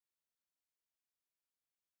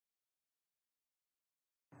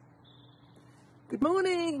Good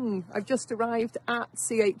morning. I've just arrived at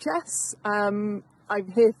CHS. I'm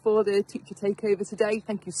here for the teacher takeover today.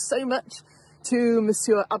 Thank you so much to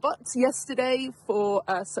Monsieur Abbott yesterday for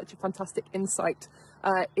such a fantastic insight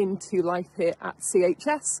into life here at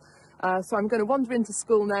CHS. So I'm going to wander into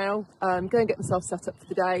school now, go and get myself set up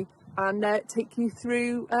for the day and take you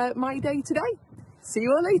through my day today. See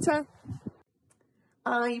you all later.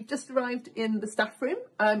 I've just arrived in the staff room.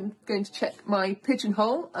 I'm going to check my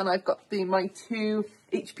pigeonhole and I've got my two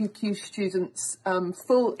HPQ students,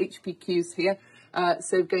 full HPQs here.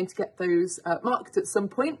 So going to get those marked at some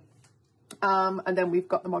point. And then we've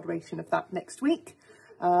got the moderation of that next week.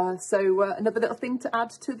 So another little thing to add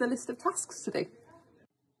to the list of tasks today.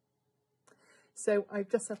 So I've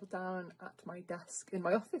just settled down at my desk in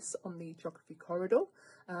my office on the geography corridor,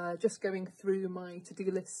 just going through my to-do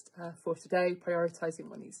list for today, prioritising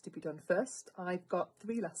what needs to be done first. I've got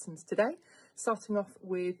 3 lessons today, starting off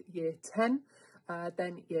with year 10,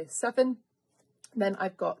 then year 7. Then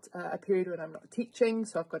I've got a period when I'm not teaching,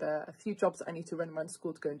 so I've got a few jobs that I need to run around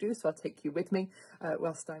school to go and do, so I'll take you with me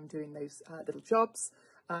whilst I'm doing those little jobs.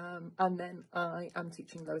 And then I am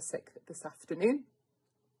teaching lower 6th this afternoon.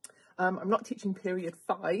 I'm not teaching period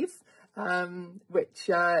 5, which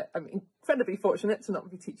I'm incredibly fortunate to not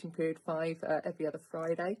be teaching period 5 every other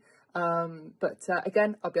Friday. But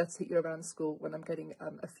again, I'll be able to take you around school when I'm getting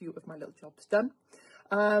a few of my little jobs done.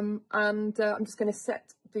 And I'm just going to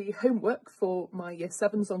set the homework for my year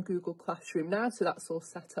 7s on Google Classroom now. So that's all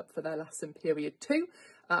set up for their lesson period 2.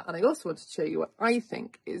 And I also want to show you what I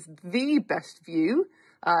think is the best view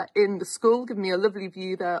in the school, giving me a lovely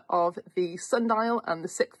view there of the sundial and the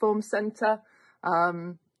sixth form centre.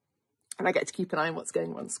 And I get to keep an eye on what's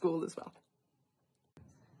going on in school as well.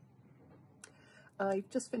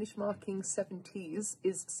 I've just finished marking 70s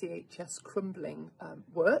is CHS crumbling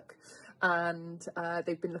work, and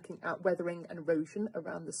they've been looking at weathering and erosion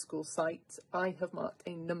around the school site. I have marked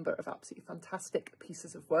a number of absolutely fantastic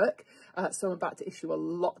pieces of work, so I'm about to issue a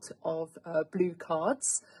lot of blue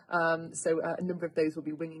cards, so a number of those will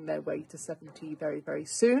be winging their way to 70 very, very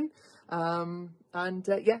soon.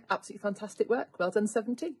 Yeah, absolutely fantastic work. Well done,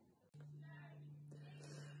 70.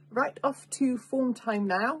 Right, off to form time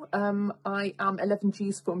now. I am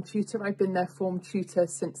 11G's form tutor. I've been their form tutor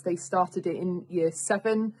since they started it in year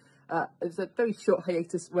 7. It was a very short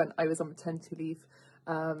hiatus when I was on maternity leave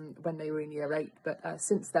when they were in year 8, but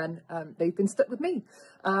since then they've been stuck with me.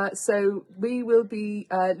 So we will be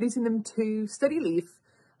losing them to study leave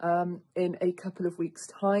in a couple of weeks'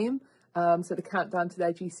 time. So the countdown to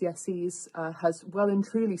their GCSEs has well and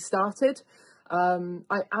truly started.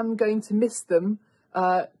 I am going to miss them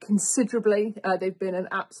considerably. They've been an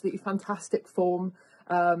absolutely fantastic form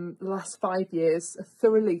the last 5 years.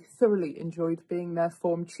 Thoroughly enjoyed being their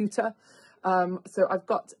form tutor. So I've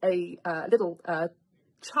got a little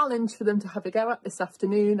challenge for them to have a go at this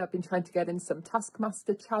afternoon. I've been trying to get in some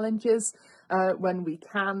Taskmaster challenges when we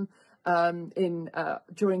can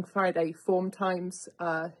during Friday form times,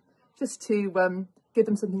 just to give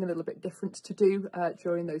them something a little bit different to do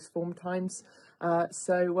during those form times.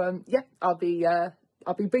 Yeah,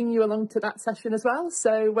 I'll be bringing you along to that session as well,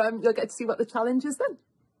 so you'll get to see what the challenge is then.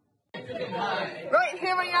 Right,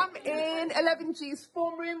 here I am in 11G's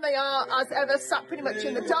form room. They are, as ever, sat pretty much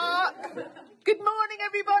in the dark. Good morning,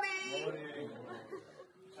 everybody. Morning.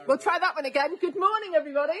 We'll try that one again. Good morning,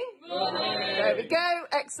 everybody. Morning. There we go.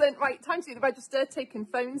 Excellent. Right, time to do the register, take in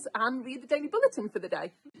phones and read the daily bulletin for the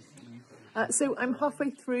day. So I'm halfway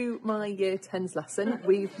through my year 10's lesson.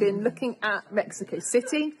 We've been looking at Mexico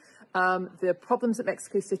City. The problems that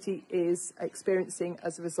Mexico City is experiencing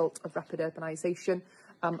as a result of rapid urbanisation,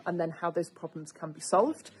 and then how those problems can be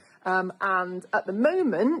solved. And at the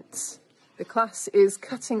moment, the class is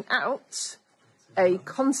cutting out a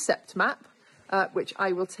concept map, which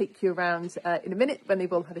I will take you around in a minute when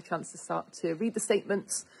they've all had a chance to start to read the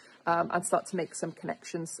statements and start to make some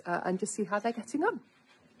connections and just see how they're getting on.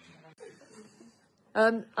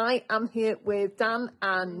 I am here with Dan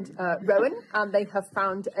and Rowan, and they have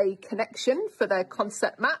found a connection for their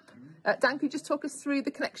concept map. Dan, could you just talk us through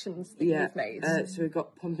the connections that you've made? So we've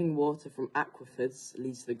got pumping water from aquifers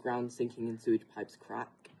leads to the ground sinking and sewage pipes crack,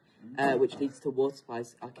 which leads to water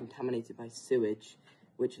supplies are contaminated by sewage,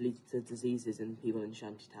 which leads to diseases in people in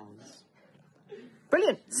shanty towns.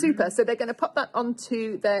 Brilliant, super. So they're going to pop that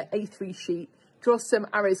onto their A3 sheet, draw some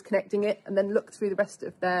arrows connecting it, and then look through the rest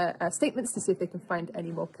of their statements to see if they can find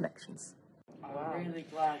any more connections. I'm really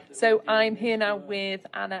glad. So I'm here now with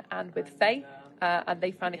Anna and with Faye. and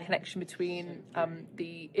they found a connection between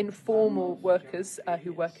the informal workers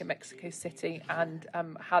who work in Mexico City and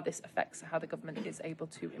how this affects how the government is able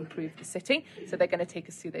to improve the city. So they're going to take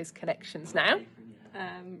us through those connections now.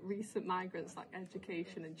 Recent migrants lack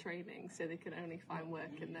education and training, so they can only find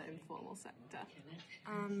work in the informal sector.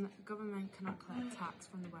 Government cannot collect tax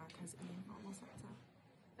from the workers in the informal sector.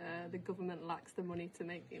 The government lacks the money to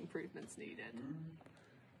make the improvements needed.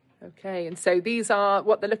 Okay, and so these are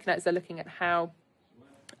what they're looking at. Is they're looking at how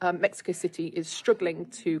Mexico City is struggling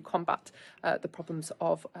to combat the problems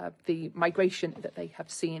of the migration that they have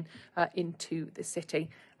seen into the city,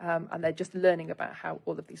 and they're just learning about how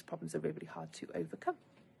all of these problems are really hard to overcome.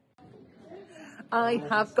 I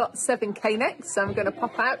have got 7K next, so I'm going to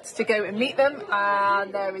pop out to go and meet them,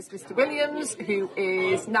 and there is Mr Williams, who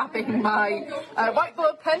is nabbing my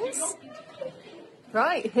whiteboard pens.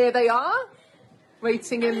 Right, here they are,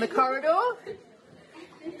 waiting in the corridor.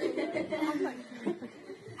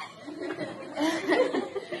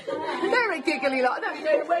 They're a giggly lot. No,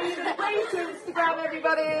 wave to Instagram,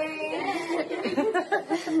 everybody.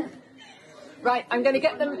 Right, I'm going to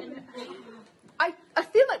get them. I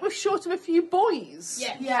feel like we're short of a few boys.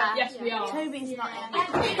 Yeah. Yes, we are. Toby's not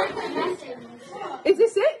Is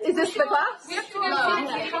this it? Is this the class? We have to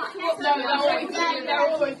they're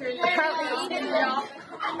always really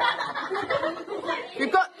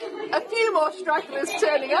We've got a few more stragglers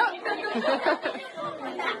turning up.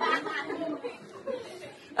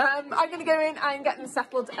 I'm going to go in and get them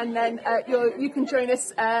settled, and then you can join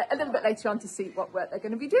us a little bit later on to see what work they're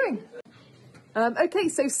going to be doing. Okay,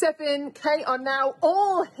 so 7K are now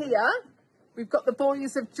all here. We've got the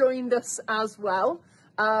boys have joined us as well.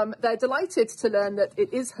 They're delighted to learn that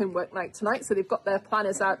it is homework night tonight, so they've got their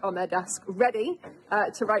planners out on their desk ready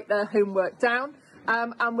to write their homework down.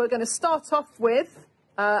 And we're going to start off with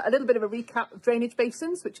a little bit of a recap of drainage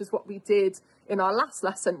basins, which is what we did in our last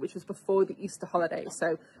lesson, which was before the Easter holiday.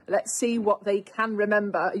 So let's see what they can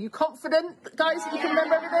remember. Are you confident, guys, that you can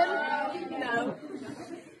remember everything? No.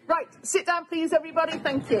 Right, sit down, please, everybody.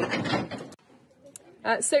 Thank you.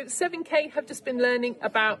 So 7K have just been learning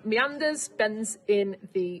about meanders, bends in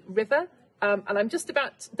the river. And I'm just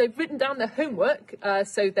about, they've written down their homework.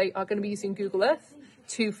 So they are going to be using Google Earth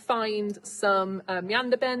to find some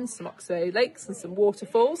meander bends, some oxbow lakes and some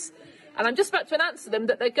waterfalls. And I'm just about to announce to them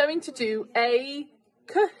that they're going to do a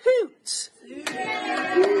Kahoot.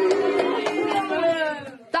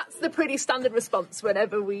 That's the pretty standard response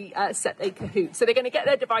whenever we set a Kahoot. So they're going to get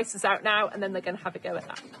their devices out now, and then they're going to have a go at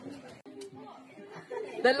that.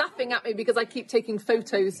 They're laughing at me because I keep taking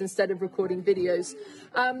photos instead of recording videos.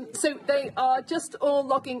 So they are just all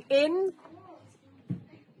logging in.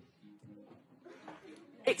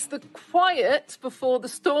 It's the quiet before the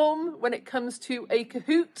storm when it comes to a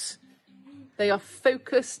Kahoot. They are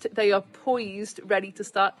focused, they are poised, ready to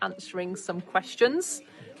start answering some questions.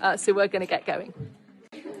 So we're going to get going.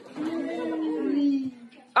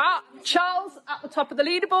 Charles at the top of the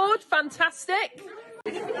leaderboard, fantastic.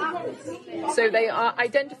 So they are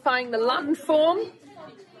identifying the landform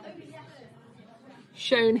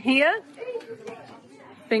shown here.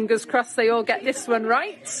 Fingers crossed they all get this one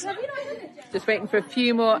right. Just waiting for a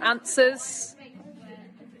few more answers.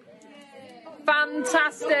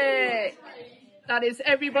 Fantastic. That is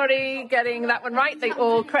everybody getting that one right. They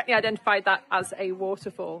all correctly identified that as a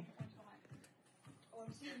waterfall.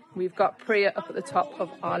 We've got Priya up at the top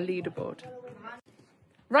of our leaderboard.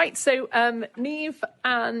 Right, so Neve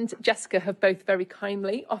and Jessica have both very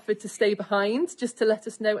kindly offered to stay behind just to let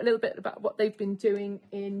us know a little bit about what they've been doing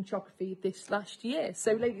in geography this last year.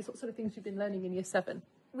 So ladies, what sort of things have you been learning in year 7?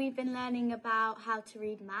 We've been learning about how to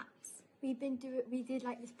read maps. We did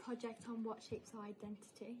like this project on what shapes our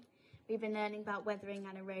identity. We've been learning about weathering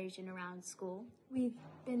and erosion around school. We've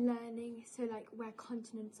been learning like where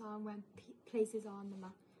continents are and where places are on the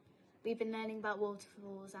map. We've been learning about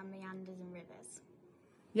waterfalls and meanders and rivers.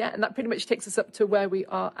 Yeah, and that pretty much takes us up to where we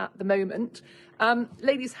are at the moment.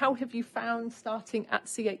 Ladies, how have you found starting at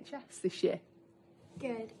CHS this year?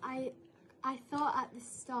 Good. I thought at the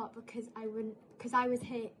start because I was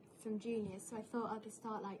here from juniors, so I thought at the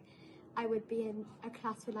start like I would be in a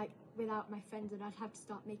class without my friends and I'd have to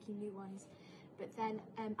start making new ones. But then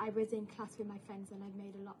I was in class with my friends and I've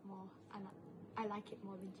made a lot more, and I like it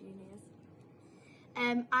more than juniors.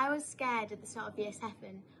 I was scared at the start of year 7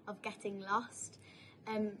 of getting lost,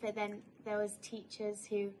 but then there was teachers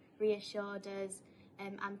who reassured us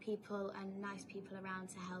and people and nice people around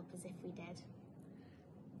to help us if we did.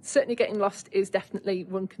 Certainly getting lost is definitely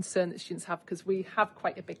one concern that students have because we have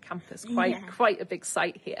quite a big campus, quite a big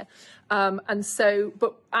site here. And so,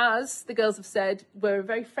 but as the girls have said, we're a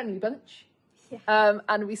very friendly bunch.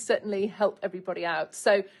 and we certainly help everybody out.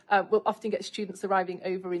 So we'll often get students arriving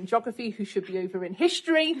over in geography who should be over in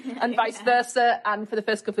history, and vice versa. And for the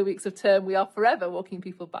first couple of weeks of term, we are forever walking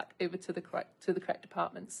people back over to the correct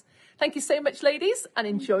departments. Thank you so much, ladies, and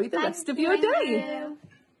enjoy the rest of your day.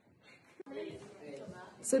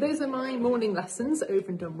 So those are my morning lessons over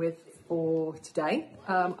and done with for today.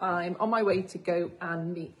 I'm on my way to go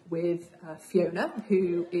and meet with Fiona,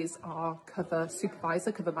 who is our cover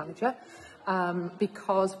supervisor, cover manager,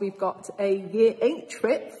 because we've got a year 8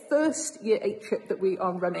 trip, first year 8 trip that we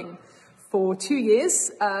are running for 2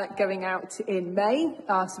 years, going out in May.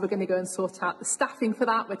 So we're going to go and sort out the staffing for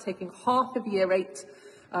that. We're taking half of year 8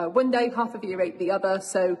 one day, half of year 8 the other.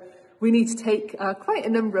 So we need to take quite a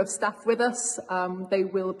number of staff with us. They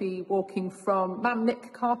will be walking from Mam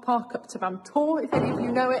Nick car park up to Mam Tor, if any of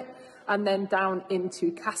you know it, and then down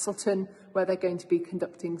into Castleton, where they're going to be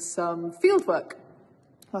conducting some field work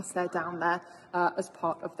whilst they're down there as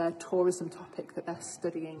part of their tourism topic that they're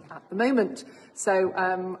studying at the moment. So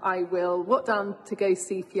I will walk down to go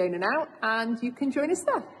see Fiona now, and you can join us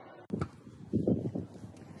there.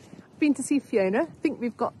 Been to see Fiona. I think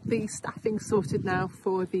we've got the staffing sorted now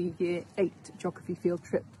for the year 8 geography field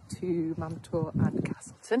trip to Mam Tor and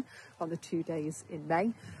Castleton on the 2 days in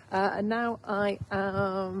May. And now I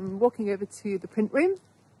am walking over to the print room.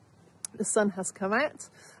 The sun has come out,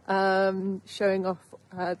 showing off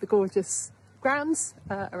the gorgeous grounds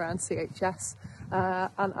around CHS.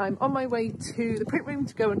 And I'm on my way to the print room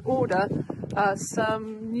to go and order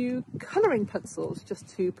some new colouring pencils, just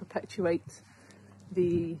to perpetuate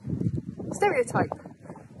the stereotype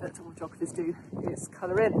that all geographers do, is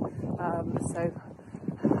colour in.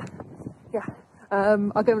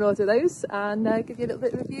 I'll go and order those and give you a little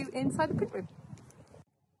bit of a view inside the print room.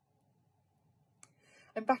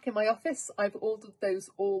 I'm back in my office. I've ordered those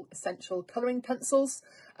all essential colouring pencils,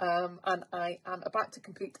 and I am about to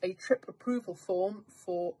complete a trip approval form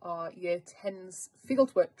for our year 10's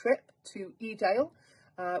fieldwork trip to Edale,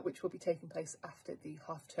 which will be taking place after the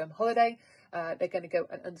half-term holiday. They're going to go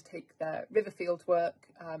and undertake their river field work,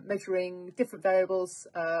 measuring different variables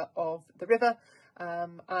of the river.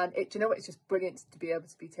 And do you know what? It's just brilliant to be able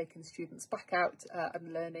to be taking the students back out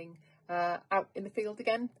and learning out in the field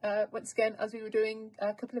again, once again, as we were doing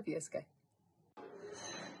a couple of years ago.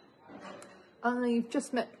 I've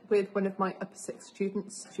just met with one of my upper 6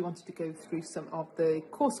 students. She wanted to go through some of the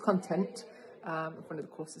course content of one of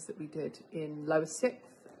the courses that we did in lower 6th.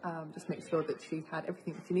 Just make sure that she had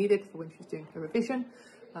everything that she needed for when she was doing her revision.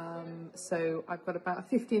 So I've got about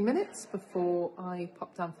 15 minutes before I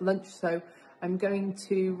pop down for lunch, so I'm going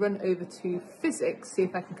to run over to physics, see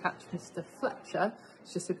if I can catch Mr Fletcher,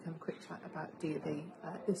 just so we can have a quick chat about D&D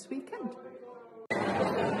this weekend.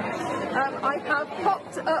 I have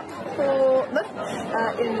popped up for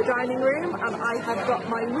lunch in the dining room, and I have got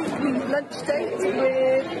my weekly lunch date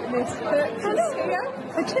with Miss Perkins here.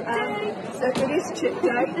 A chip day. So it is chip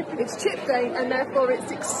day. It's chip day, and therefore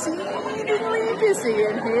it's exceedingly busy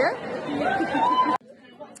in here.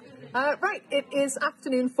 Right, it is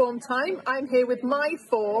afternoon form time. I'm here with my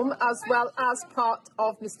form as well as part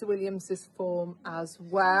of Mr Williams's form as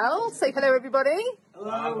well. Say hello, everybody.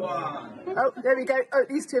 Hello. Oh, there we go. Oh,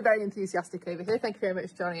 these two are very enthusiastic over here. Thank you very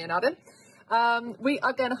much, Johnny and Adam. We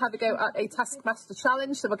are going to have a go at a Taskmaster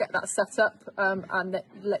challenge, so we'll get that set up and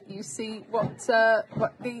let you see what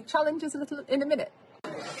the challenge is in a minute.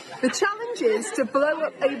 The challenge is to blow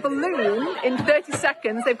up a balloon in 30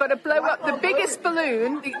 seconds. They've got to blow up the biggest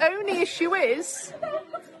balloon. The only issue is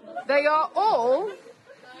they are all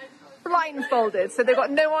blindfolded, so they've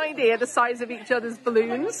got no idea the size of each other's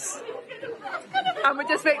balloons. And we're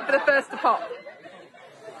just waiting for the first to pop.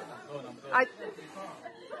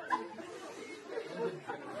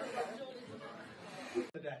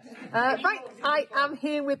 Right, I am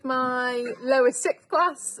here with my lower 6th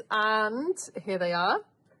class, and here they are.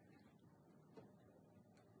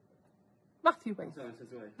 Matthew, wait.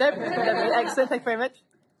 Excellent, thank you very much.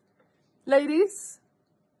 Ladies,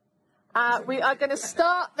 we are going to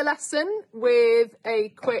start the lesson with a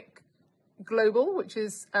quick global, which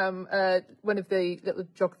is one of the little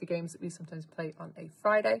geography games that we sometimes play on a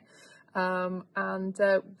Friday. And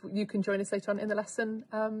you can join us later on in the lesson,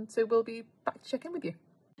 so we'll be back to check in with you.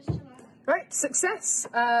 Right, success.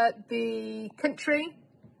 The country,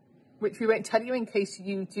 which we won't tell you in case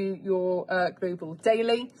you do your global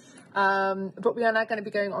daily, but we are now going to be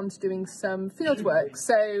going on to doing some field work.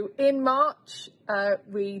 So in March,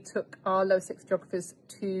 we took our lower 6th geographers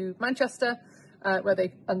to Manchester, where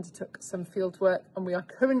they undertook some field work, and we are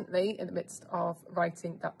currently in the midst of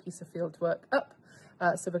writing that piece of field work up.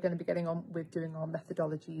 So we're going to be getting on with doing our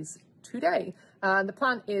methodologies today. And the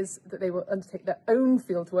plan is that they will undertake their own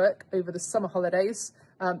fieldwork over the summer holidays.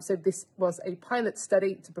 So this was a pilot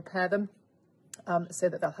study to prepare them so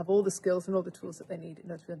that they'll have all the skills and all the tools that they need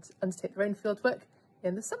in order to undertake their own fieldwork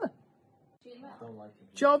in the summer.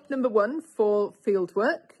 Job number 1 for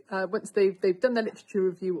fieldwork, once they've done their literature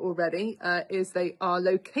review already, is they are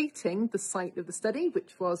locating the site of the study,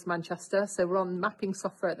 which was Manchester. So we're on mapping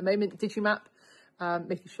software at the moment, Digimap,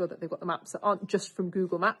 making sure that they've got the maps that aren't just from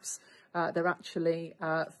Google Maps. They're actually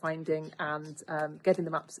finding and getting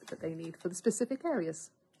the maps that they need for the specific areas.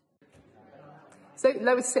 So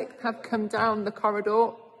lower 6 have come down the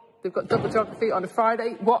corridor. They've got double geography on a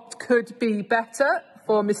Friday. What could be better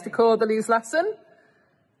for Mr Corderly's lesson?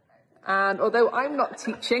 And although I'm not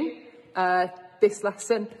teaching this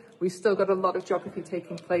lesson, we've still got a lot of geography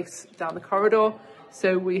taking place down the corridor.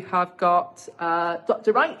 So we have got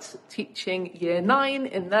Dr Wright teaching year 9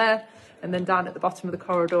 in there. And then down at the bottom of the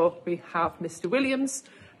corridor, we have Mr Williams,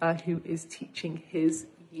 who is teaching his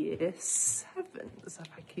year 7. So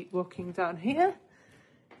if I keep walking down here,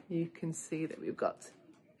 you can see that we've got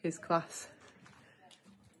his class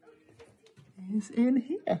is in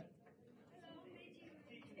here.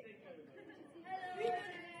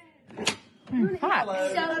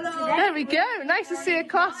 There we go. Nice to see a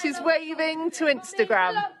class who's waving to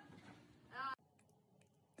Instagram.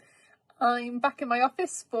 I'm back in my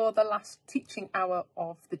office for the last teaching hour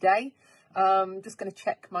of the day. Just going to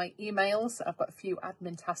check my emails. I've got a few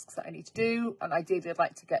admin tasks that I need to do, and ideally I'd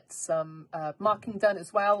like to get some marking done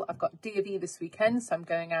as well. I've got D of E this weekend, so I'm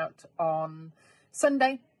going out on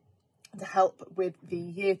Sunday to help with the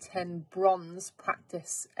Year 10 Bronze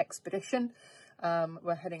Practice Expedition.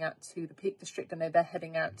 We're heading out to the Peak District. I know they're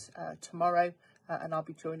heading out tomorrow, and I'll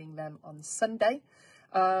be joining them on Sunday.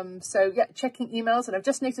 So yeah, checking emails, and I've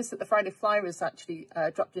just noticed that the Friday flyer is actually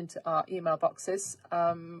dropped into our email boxes.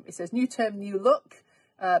 It says new term, new look.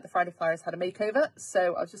 The Friday flyer has had a makeover,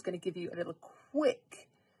 so I was just going to give you a little quick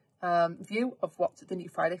view of what the new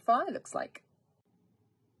Friday flyer looks like.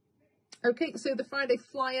 Okay, so the Friday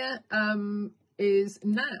flyer is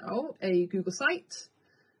now a Google site.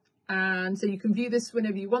 And so you can view this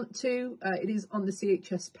whenever you want to. It is on the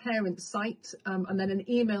CHS parent site, and then an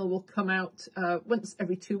email will come out once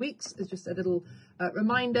every 2 weeks as just a little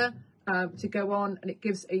reminder to go on, and it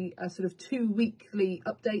gives a sort of 2-weekly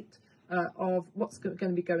update of what's going to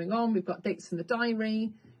be going on. We've got dates in the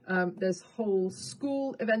diary. There's whole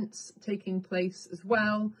school events taking place as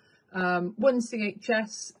well. One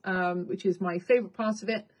CHS, which is my favourite part of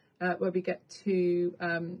it, where we get to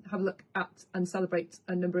have a look at and celebrate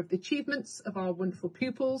a number of the achievements of our wonderful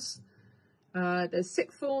pupils. There's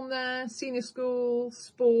sixth form there, senior school,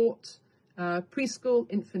 sport, preschool,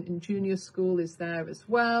 infant and junior school is there as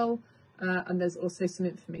well. And there's also some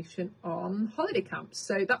information on holiday camps.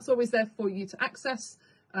 So that's always there for you to access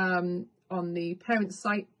on the parent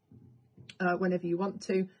site whenever you want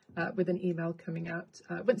to, with an email coming out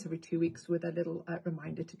once every 2 weeks with a little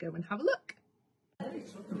reminder to go and have a look.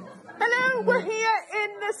 Hello, we're here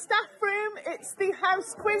in the staff room. It's the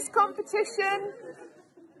house quiz competition.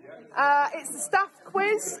 It's the staff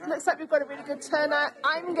quiz. Looks like we've got a really good turnout.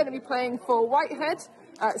 I'm going to be playing for Whitehead,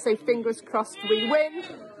 so fingers crossed we win.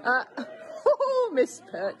 Miss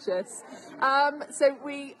Purchase. So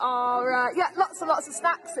we are, yeah, lots and lots of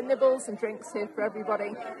snacks and nibbles and drinks here for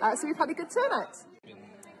everybody. So we've had a good turnout.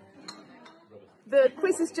 The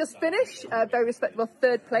quiz is just finished, very respectable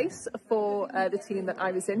 3rd place for the team that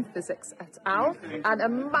I was in, Physics et al. And a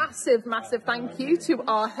massive, massive thank you to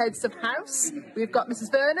our heads of house. We've got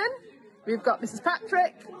Mrs Vernon, we've got Mrs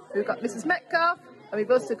Patrick, we've got Mrs Metcalf, and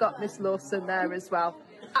we've also got Miss Lawson there as well.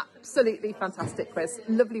 Absolutely fantastic quiz.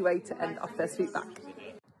 Lovely way to end our first week back.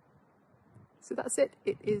 So that's it.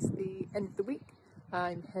 It is the end of the week.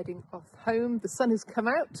 I'm heading off home. The sun has come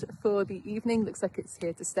out for the evening. Looks like it's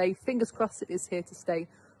here to stay. Fingers crossed it is here to stay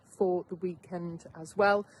for the weekend as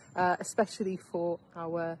well, especially for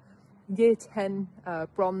our Year 10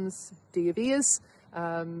 Bronze D of E's.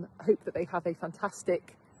 I hope that they have a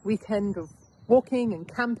fantastic weekend of walking and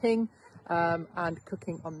camping and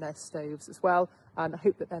cooking on their stoves as well. And I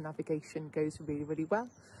hope that their navigation goes really, really well.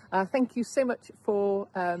 Thank you so much for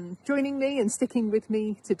joining me and sticking with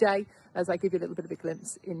me today as I give you a little bit of a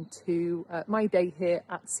glimpse into my day here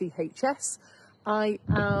at CHS. I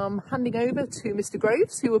am handing over to Mr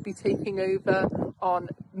Groves, who will be taking over on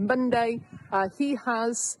Monday. He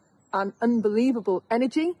has an unbelievable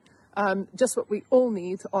energy, just what we all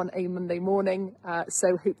need on a Monday morning.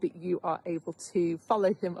 So hope that you are able to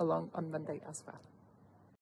follow him along on Monday as well.